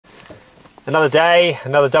Another day,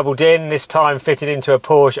 another double din, this time fitted into a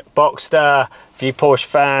Porsche Boxster. For you Porsche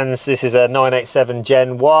fans, this is a 987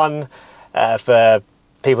 Gen 1. For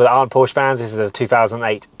people that aren't Porsche fans, this is a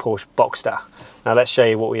 2008 Porsche Boxster. Now let's show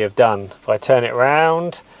you what we have done. If I turn it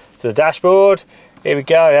around to the dashboard, here we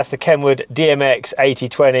go, that's the KENWOOD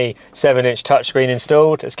DMX8020 7-inch touchscreen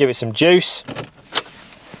installed. Let's give it some juice.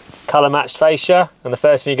 Colour matched fascia, and the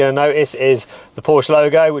first thing you're going to notice is the Porsche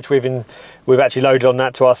logo, which we've actually loaded on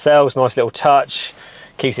that to ourselves. Nice little touch,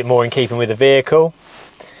 keeps it more in keeping with the vehicle.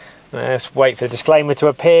 Let's wait for the disclaimer to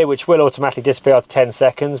appear, which will automatically disappear after 10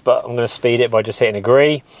 seconds, but I'm going to speed it by just hitting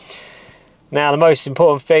agree. Now the most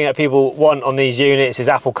important thing that people want on these units is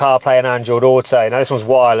Apple CarPlay and Android Auto. Now this one's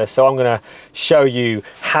wireless, so I'm going to show you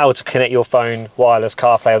how to connect your phone wireless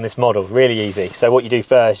CarPlay on this model. Really easy. So what you do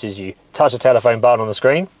first is you touch the telephone button on the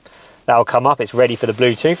screen. That'll come up, it's ready for the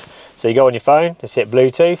Bluetooth. So you go on your phone, let's hit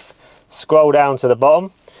Bluetooth, scroll down to the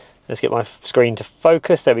bottom. Let's get my screen to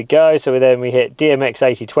focus, there we go. So we hit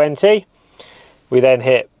DMX8020. We then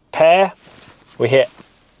hit pair. We hit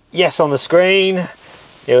yes on the screen.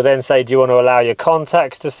 It'll then say, do you want to allow your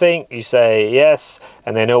contacts to sync? You say yes.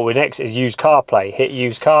 And then all we next is use CarPlay. Hit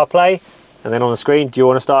use CarPlay. And then on the screen, do you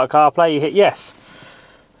want to start CarPlay? You hit yes.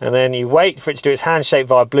 And then you wait for it to do its handshake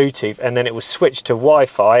via Bluetooth, and then it will switch to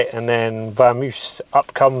Wi-Fi, and then vamoose,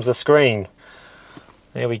 up comes the screen.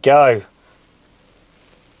 There we go.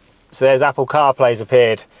 So there's Apple CarPlay's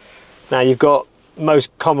appeared. Now you've got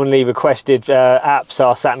most commonly requested apps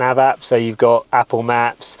are sat-nav apps. So you've got Apple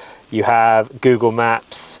Maps, you have Google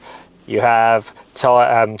Maps, you have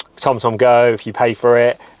TomTom Go if you pay for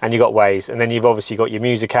it, and you've got Waze. And then you've obviously got your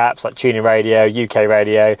music apps like Tuning Radio, UK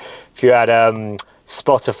Radio. If you had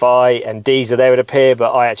Spotify and Deezer, they would appear,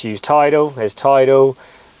 but I actually use Tidal. There's Tidal.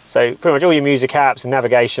 So pretty much all your music apps and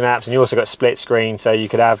navigation apps, and you also got split screen, so you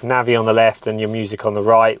could have Navi on the left and your music on the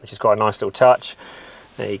right, which is quite a nice little touch.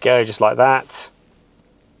 There you go, just like that.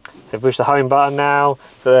 So push the home button now.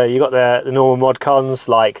 So you got the normal mod cons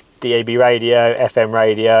like DAB radio, FM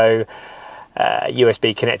radio,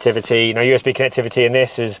 USB connectivity. Now USB connectivity in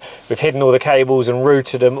this is we've hidden all the cables and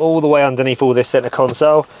routed them all the way underneath all this center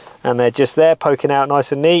console, and they're just there poking out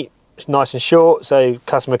nice and neat, nice and short, so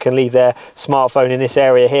customer can leave their smartphone in this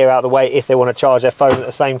area here out of the way if they want to charge their phone at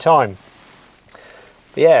the same time.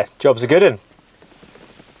 But yeah, job's a good one.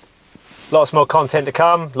 Lots more content to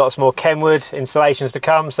come, lots more KENWOOD installations to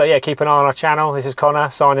come, so yeah, keep an eye on our channel. This is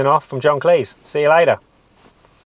Connor signing off from John Kleis. See you later.